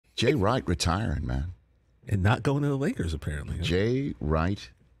Jay Wright retiring, man. And not going to the Lakers, apparently. Jay Wright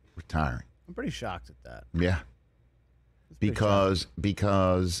retiring. I'm pretty shocked at that. Yeah. Because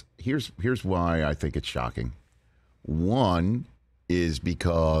here's why I think it's shocking. One is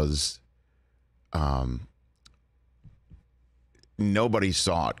because nobody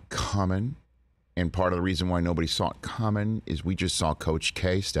saw it coming. And part of the reason why nobody saw it coming is we just saw Coach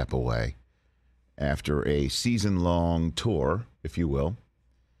K step away after a season-long tour, if you will,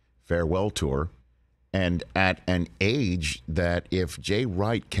 farewell tour, and at an age that if Jay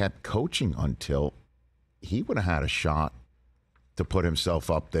Wright kept coaching until, he would have had a shot to put himself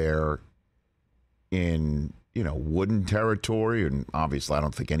up there in, wooden territory. And obviously, I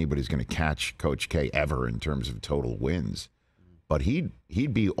don't think anybody's going to catch Coach K ever in terms of total wins. But he'd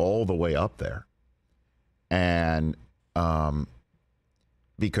be all the way up there. And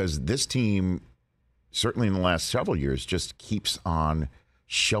because this team, certainly in the last several years, just keeps on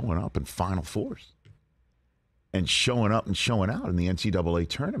showing up in Final Fours and showing up and showing out in the NCAA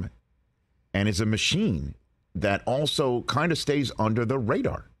tournament. And is a machine that also kind of stays under the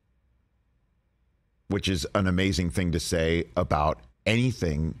radar, which is an amazing thing to say about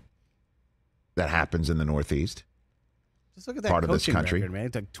anything that happens in the Northeast. Just look at that part of this country. Record, man.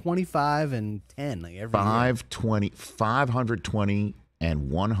 It's like 25-10, like every 520 and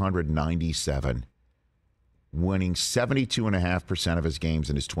 197, winning 72.5% of his games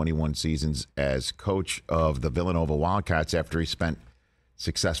in his 21 seasons as coach of the Villanova Wildcats after he spent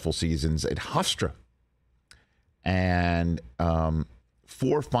successful seasons at Hofstra. And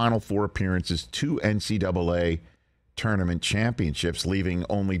 4 Final Four appearances, 2 NCAA tournament championships, leaving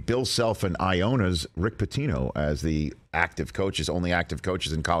only Bill Self and Iona's Rick Pitino as the only active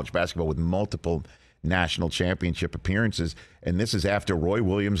coaches in college basketball with multiple national championship appearances. And this is after Roy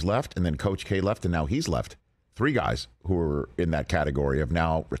Williams left, and then Coach K left, and now he's left. 3 guys who were in that category have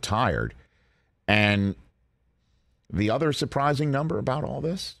now retired. And the other surprising number about all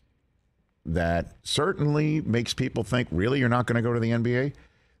this that certainly makes people think, really, you're not going to go to the NBA,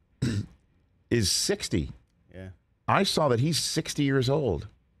 is 60. Yeah. I saw that he's 60 years old,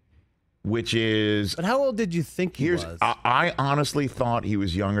 which is... But how old did you think he was? I honestly thought he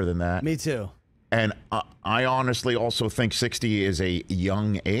was younger than that. Me too. And I honestly also think 60 is a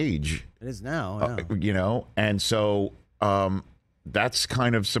young age. It is now. And so that's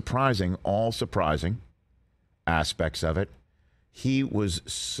kind of surprising, all surprising aspects of it. He was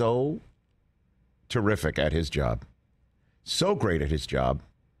so terrific at his job, so great at his job.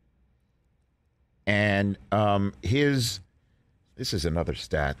 And this is another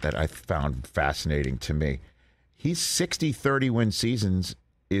stat that I found fascinating to me. He's 60 30-win seasons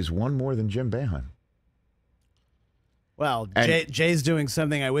is one more than Jim Boeheim. Well, Jay's doing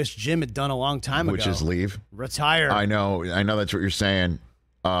something I wish Jim had done a long time ago. Which is leave. Retire. I know that's what you're saying.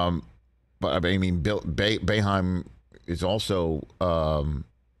 But I mean, Boeheim is also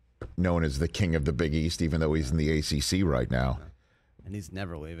known as the king of the Big East, even though he's in the ACC right now. And he's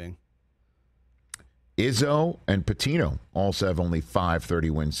never leaving. Izzo and Pitino also have only 5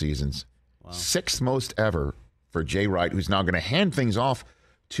 30-win seasons. Wow. 6th most ever for Jay Wright, who's now going to hand things off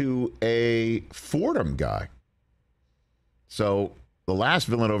to a Fordham guy. So the last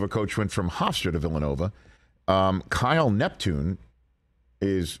Villanova coach went from Hofstra to Villanova. Kyle Neptune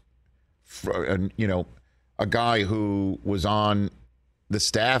is, a guy who was on the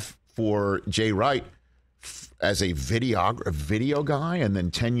staff for Jay Wright as a video guy, and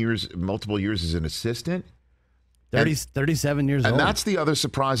then multiple years as an assistant. 37 years old. And that's the other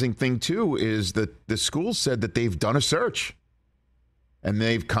surprising thing, too, is that the school said that they've done a search. And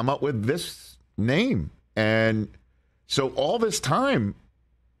they've come up with this name. And so all this time,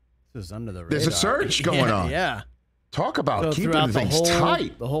 this is under the radar. There's a search going on. Yeah. Talk about keeping things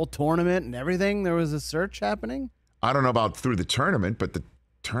tight. The whole tournament and everything, there was a search happening? I don't know about through the tournament, but the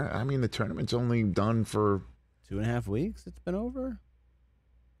tournament's only done for 2.5 weeks. It's been over.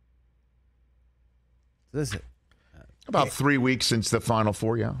 This is about 3 weeks since the Final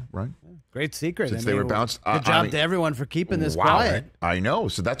Four. Yeah, right. Great secret. Since they were bounced. Good job to everyone for keeping this quiet. I know.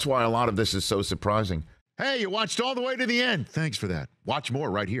 So that's why a lot of this is so surprising. Hey, you watched all the way to the end. Thanks for that. Watch more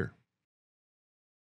right here.